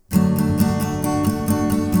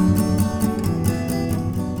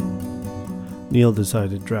Neil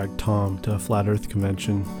decided to drag Tom to a Flat Earth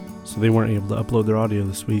convention, so they weren't able to upload their audio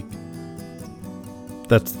this week.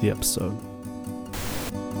 That's the episode.